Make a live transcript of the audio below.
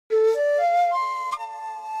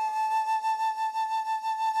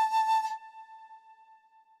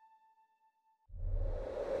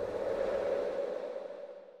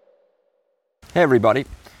Hey everybody,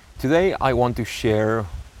 today I want to share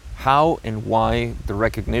how and why the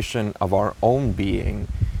recognition of our own being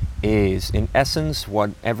is in essence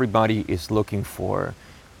what everybody is looking for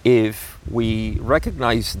if we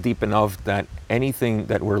recognize deep enough that anything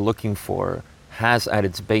that we're looking for has at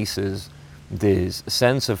its basis this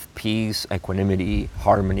sense of peace, equanimity,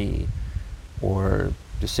 harmony, or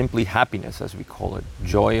just simply happiness as we call it,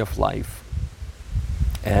 joy of life.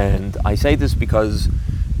 And I say this because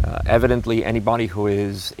evidently anybody who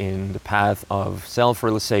is in the path of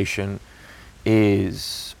self-realization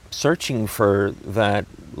is searching for that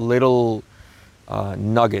little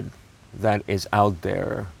nugget that is out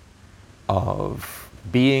there of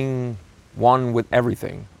being one with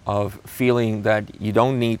everything, of feeling that you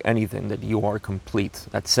don't need anything, that you are complete,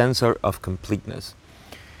 that sense of completeness,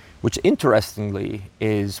 which interestingly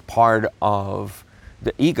is part of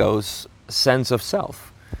the ego's sense of self.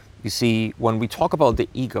 You see, when we talk about the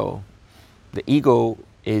ego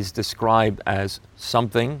is described as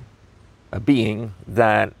something, a being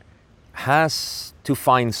that has to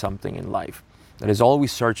find something in life, that is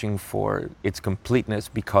always searching for its completeness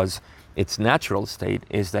because its natural state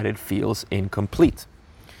is that it feels incomplete.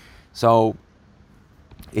 So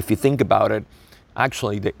if you think about it,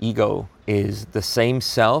 actually the ego is the same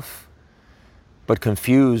self, but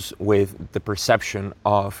confused with the perception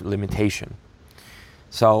of limitation.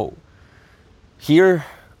 So here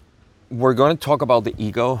we're going to talk about the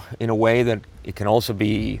ego in a way that it can also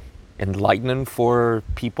be enlightening for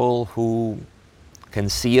people who can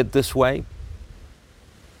see it this way.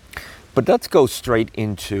 But let's go straight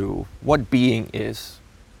into what being is.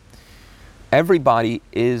 Everybody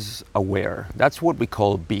is aware. That's what we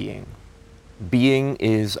call being. Being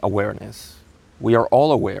is awareness. We are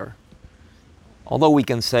all aware. Although we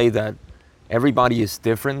can say that everybody is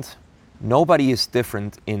different, nobody is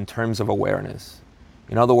different in terms of awareness.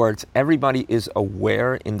 In other words, everybody is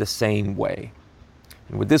aware in the same way.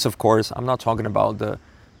 And with this, of course, I'm not talking about the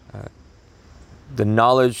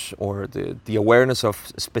knowledge or the awareness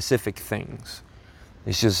of specific things.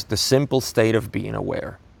 It's just the simple state of being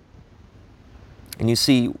aware. And you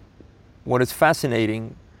see, what is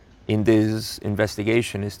fascinating in this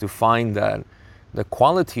investigation is to find that the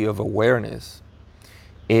quality of awareness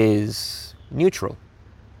is neutral.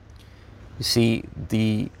 You see,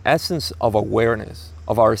 the essence of awareness,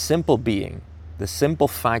 of our simple being, the simple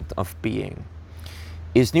fact of being,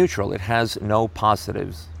 is neutral. It has no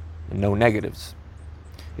positives and no negatives.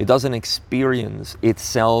 It doesn't experience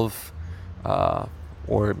itself,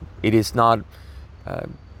 or it is not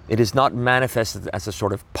manifested as a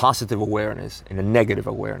sort of positive awareness and a negative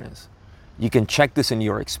awareness. You can check this in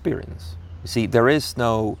your experience. You see, there is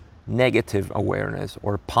no negative awareness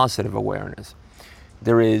or positive awareness.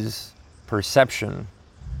 There is perception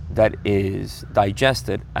that is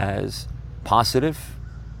digested as positive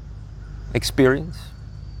experience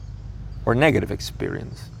or negative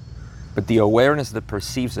experience. But the awareness that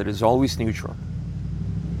perceives it is always neutral.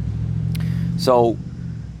 So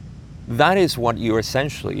that is what you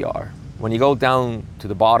essentially are. When you go down to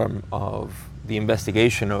the bottom of the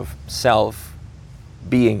investigation of self,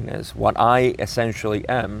 beingness, what I essentially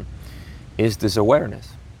am is this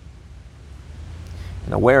awareness.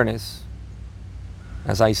 And awareness,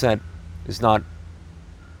 as I said, is not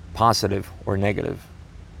positive or negative,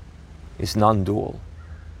 is non-dual,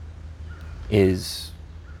 is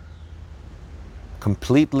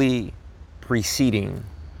completely preceding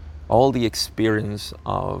all the experience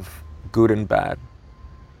of good and bad,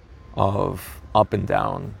 of up and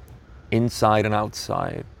down, inside and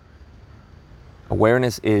outside.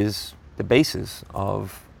 Awareness is the basis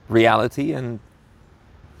of reality, and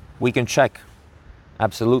we can check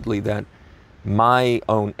absolutely that my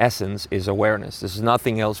own essence is awareness. There's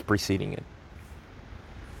nothing else preceding it.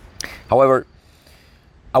 However,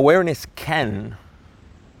 awareness can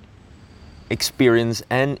experience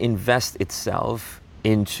and invest itself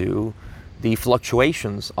into the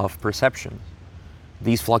fluctuations of perception.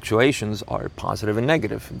 These fluctuations are positive and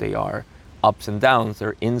negative. They are ups and downs.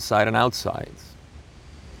 They're inside and outsides.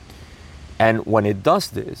 And when it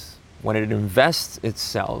does this, when it invests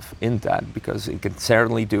itself in that, because it can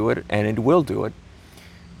certainly do it and it will do it,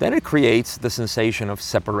 then it creates the sensation of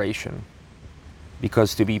separation.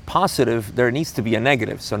 Because to be positive, there needs to be a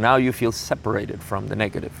negative. So now you feel separated from the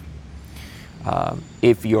negative.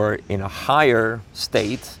 If you're in a higher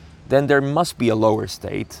state, then there must be a lower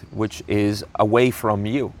state, which is away from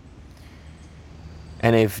you.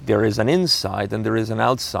 And if there is an inside, then there is an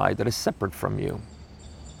outside that is separate from you.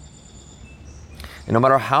 And no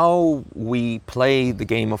matter how we play the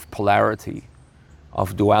game of polarity,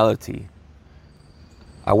 of duality,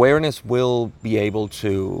 awareness will be able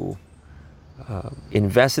to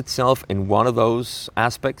invest itself in one of those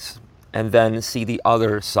aspects and then see the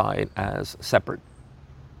other side as separate.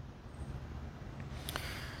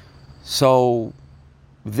 So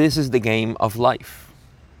this is the game of life,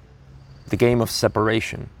 the game of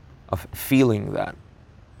separation, of feeling that.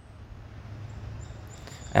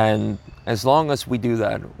 And as long as we do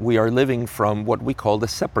that, we are living from what we call the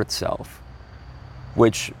separate self,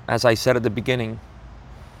 which, as I said at the beginning,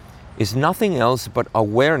 is nothing else but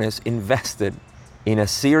awareness invested in a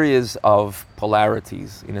series of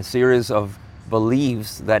polarities, in a series of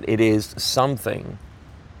beliefs that it is something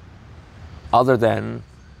other than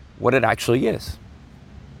what it actually is.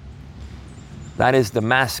 That is the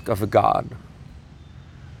mask of a God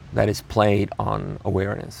that is played on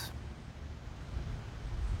awareness.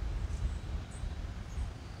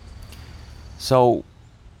 So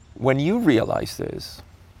when you realize this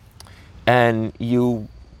and you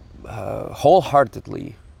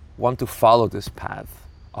wholeheartedly want to follow this path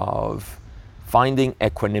of finding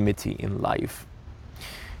equanimity in life,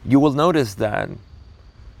 you will notice that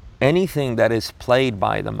anything that is played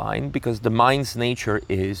by the mind, because the mind's nature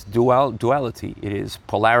is duality, it is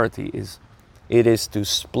polarity, it is to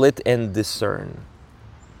split and discern,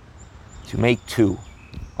 to make two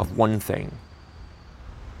of one thing.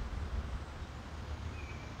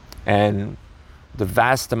 And the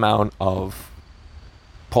vast amount of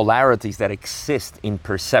polarities that exist in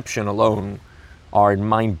perception alone are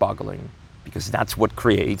mind-boggling, because that's what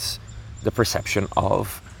creates the perception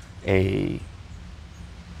of a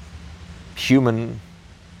human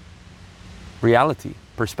reality,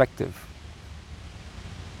 perspective.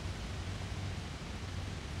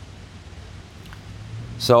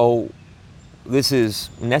 So this is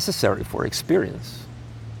necessary for experience,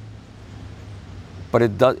 but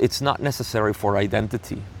it's not necessary for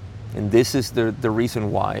identity. And this is the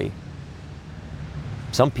reason why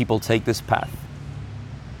some people take this path,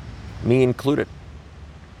 me included.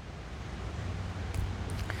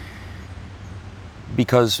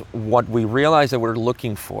 Because what we realize that we're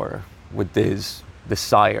looking for with this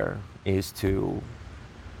desire is to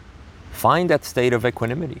find that state of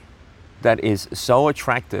equanimity that is so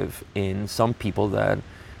attractive in some people that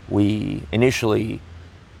we initially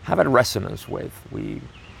have a resonance with.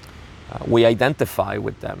 We identify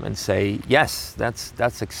with them and say, yes,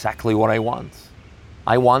 that's exactly what I want.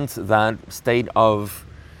 I want that state of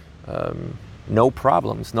no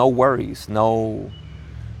problems, no worries, no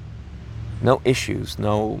issues,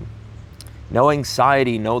 no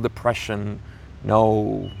anxiety, no depression,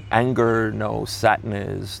 no anger, no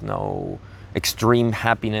sadness, no extreme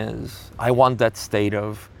happiness. I want that state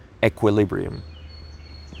of equilibrium.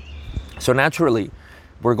 So naturally,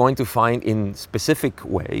 we're going to find in specific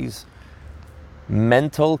ways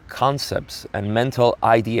mental concepts and mental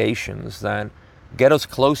ideations that get us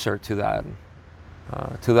closer to that,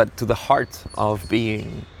 to the heart of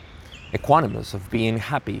being equanimous, of being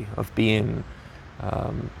happy, of being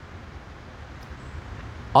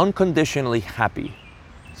unconditionally happy.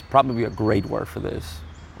 It's probably a great word for this,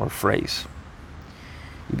 or phrase.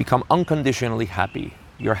 You become unconditionally happy.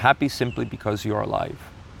 You're happy simply because you're alive.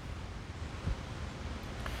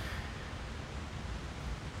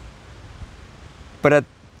 But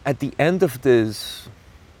at the end of this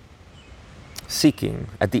seeking,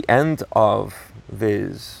 at the end of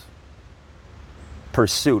this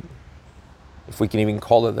pursuit, if we can even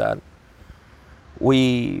call it that,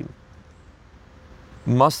 we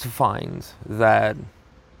must find that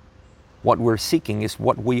what we're seeking is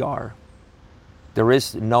what we are. There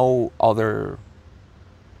is no other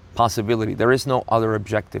possibility. There is no other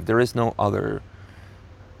objective. There is no other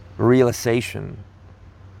realization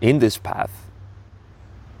in this path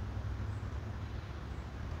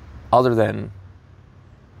other than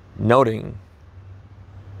noting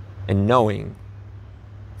and knowing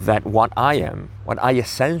that what I am, what I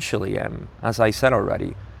essentially am, as I said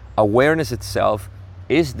already, awareness itself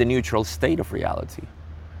is the neutral state of reality.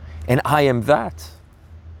 And I am that.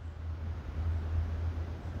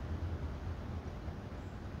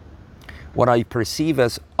 What I perceive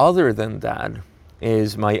as other than that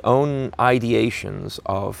is my own ideations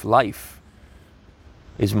of life,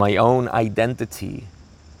 is my own identity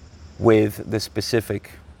with the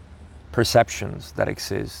specific perceptions that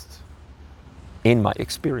exist in my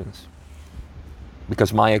experience.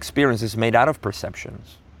 Because my experience is made out of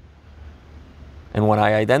perceptions. And when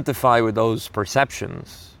I identify with those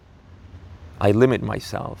perceptions, I limit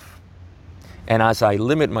myself. And as I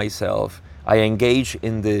limit myself, I engage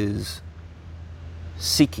in this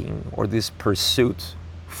seeking or this pursuit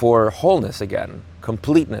for wholeness again,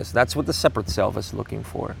 completeness. That's what the separate self is looking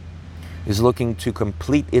for. is looking to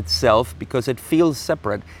complete itself because it feels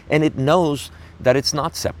separate, and it knows that it's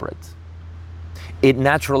not separate. It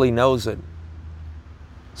naturally knows it.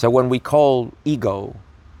 So when we call ego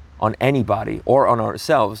on anybody or on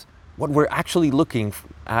ourselves, what we're actually looking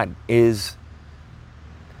at is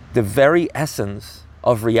the very essence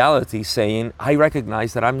of reality saying, I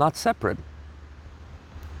recognize that I'm not separate.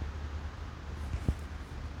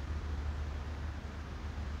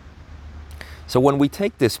 So when we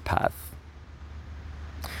take this path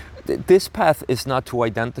is not to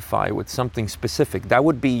identify with something specific. That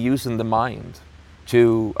would be using the mind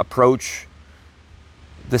to approach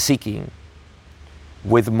the seeking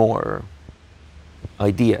with more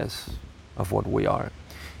ideas of what we are.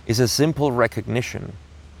 It's a simple recognition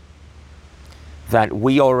that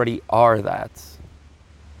we already are that.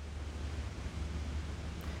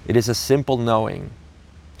 It is a simple knowing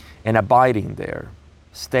and abiding there,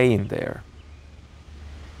 staying there.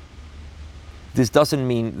 This doesn't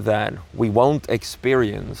mean that we won't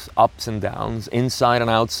experience ups and downs, inside and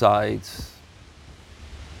outside,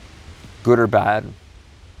 good or bad,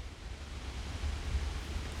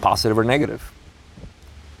 positive or negative.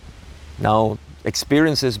 Now,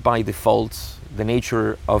 experience is by default the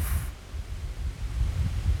nature of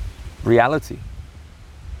reality.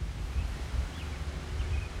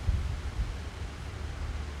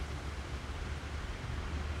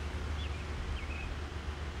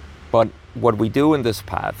 But what we do in this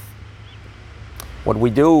path, what we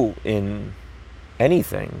do in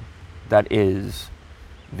anything that has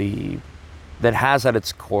at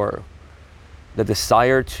its core the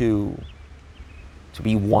desire to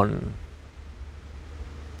be one.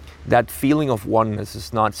 That feeling of oneness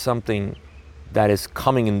is not something that is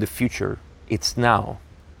coming in the future, it's now.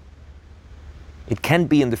 It can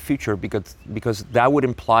be in the future because that would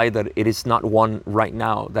imply that it is not one right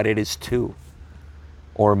now, that it is two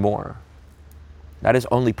or more. That is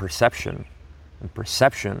only perception. And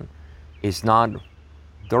perception is not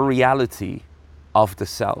the reality of the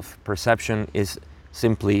self. Perception is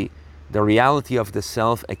simply the reality of the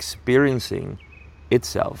self experiencing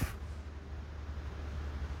itself.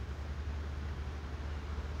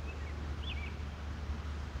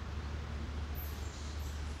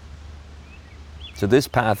 So this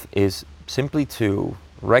path is simply to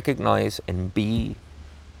recognize and be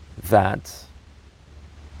that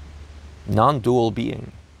non-dual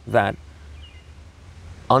being, that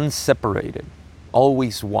unseparated,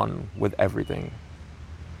 always one with everything.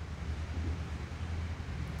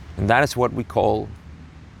 And that is what we call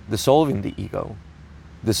dissolving the ego,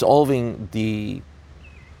 dissolving the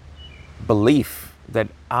belief that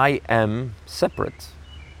I am separate.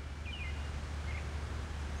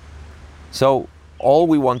 So all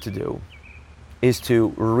we want to do is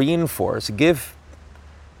to reinforce, give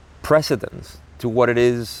precedence to what it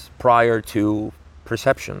is prior to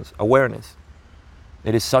perceptions, awareness.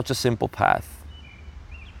 It is such a simple path.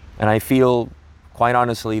 And I feel, quite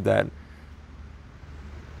honestly, that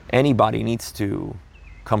anybody needs to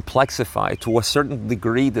complexify to a certain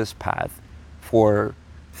degree this path for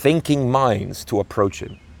thinking minds to approach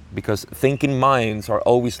it. Because thinking minds are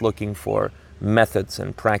always looking for methods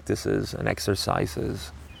and practices and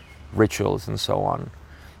exercises, rituals and so on.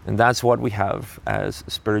 And that's what we have as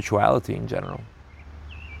spirituality in general.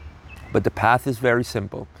 But the path is very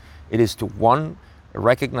simple. It is to, one,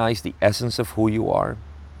 recognize the essence of who you are,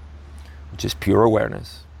 which is pure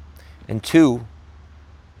awareness. And two,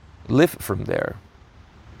 live from there.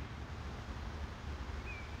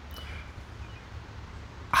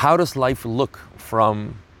 How does life look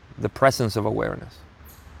from the presence of awareness?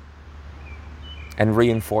 And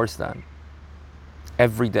reinforce that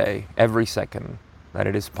every day, every second that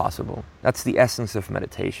it is possible. That's the essence of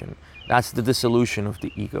meditation. That's the dissolution of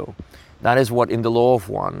the ego. That is what in the Law of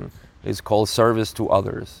One is called service to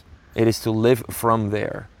others. It is to live from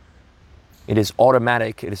there. It is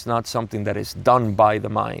automatic. It is not something that is done by the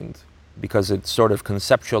mind because it sort of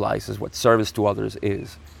conceptualizes what service to others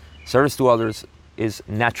is. Service to others is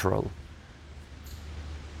natural.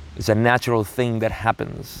 It's a natural thing that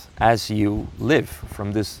happens as you live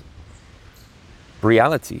from this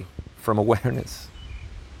reality, from awareness.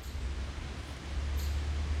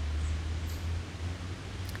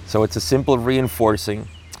 So it's a simple reinforcing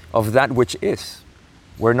of that which is.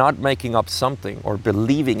 We're not making up something or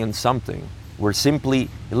believing in something. We're simply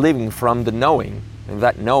living from the knowing. And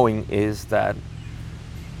that knowing is that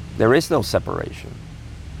there is no separation.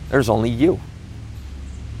 There's only you.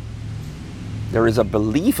 There is a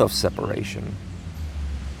belief of separation.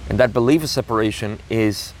 And that belief of separation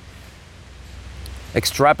is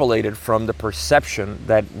extrapolated from the perception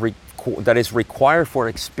that is required for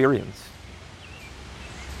experience.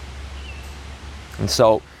 And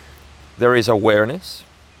so there is awareness,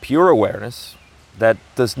 pure awareness, that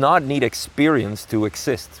does not need experience to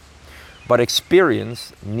exist. But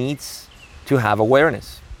experience needs to have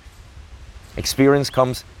awareness. Experience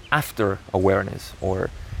comes after awareness,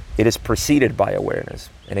 or it is preceded by awareness.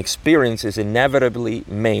 And experience is inevitably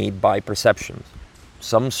made by perceptions,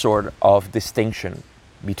 some sort of distinction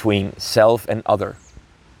between self and other,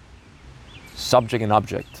 subject and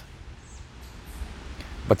object.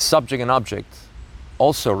 But subject and object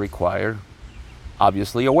also require,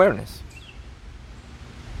 obviously, awareness.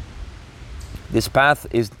 This path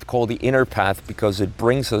is called the inner path because it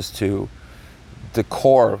brings us to the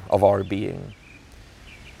core of our being.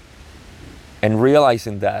 And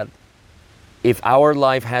realizing that if our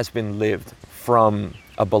life has been lived from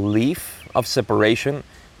a belief of separation,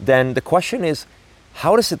 then the question is,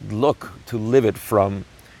 how does it look to live it from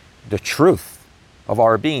the truth of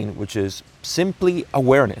our being, which is simply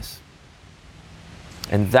awareness?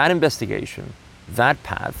 And that investigation, that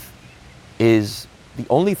path, is the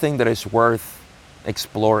only thing that is worth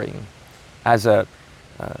exploring as a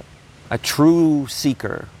true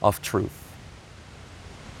seeker of truth.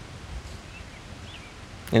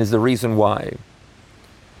 And it's the reason why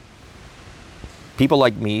people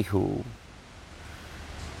like me who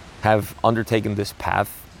have undertaken this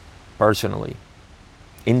path personally,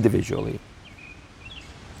 individually,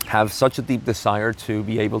 have such a deep desire to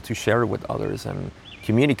be able to share it with others and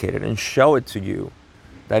communicate it and show it to you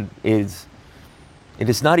that it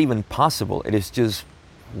is not even possible. It is just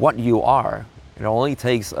what you are. It only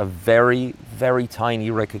takes a very, very tiny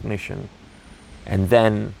recognition and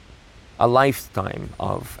then a lifetime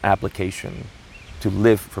of application to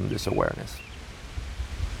live from this awareness.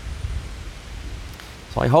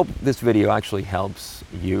 So I hope this video actually helps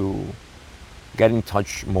you get in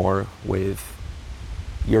touch more with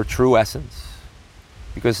your true essence,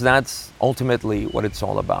 because that's ultimately what it's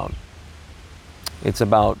all about. It's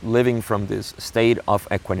about living from this state of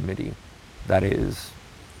equanimity that is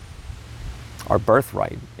our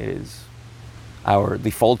birthright, is our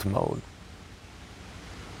default mode,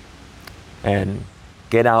 and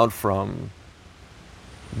get out from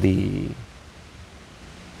the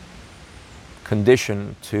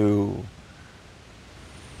condition to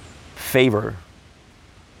favor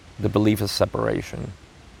the belief of separation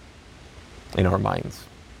in our minds.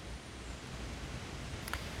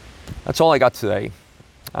 That's all I got today.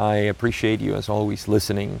 I appreciate you, as always,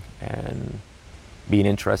 listening and being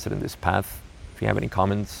interested in this path. If you have any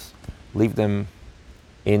comments, leave them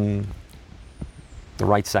in the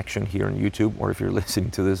right section here on YouTube, or if you're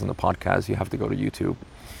listening to this on the podcast, you have to go to YouTube.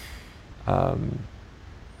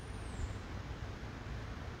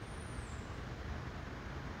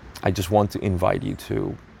 I just want to invite you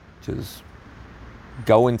to just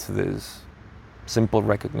go into this simple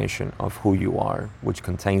recognition of who you are, which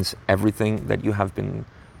contains everything that you have been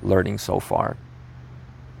learning so far.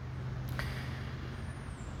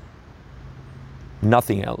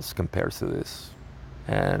 Nothing else compares to this.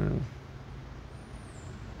 And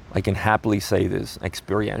I can happily say this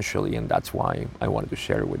experientially, and that's why I wanted to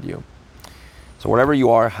share it with you. So wherever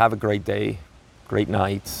you are, have a great day, great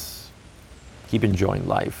night. Keep enjoying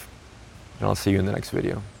life. And I'll see you in the next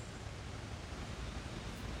video.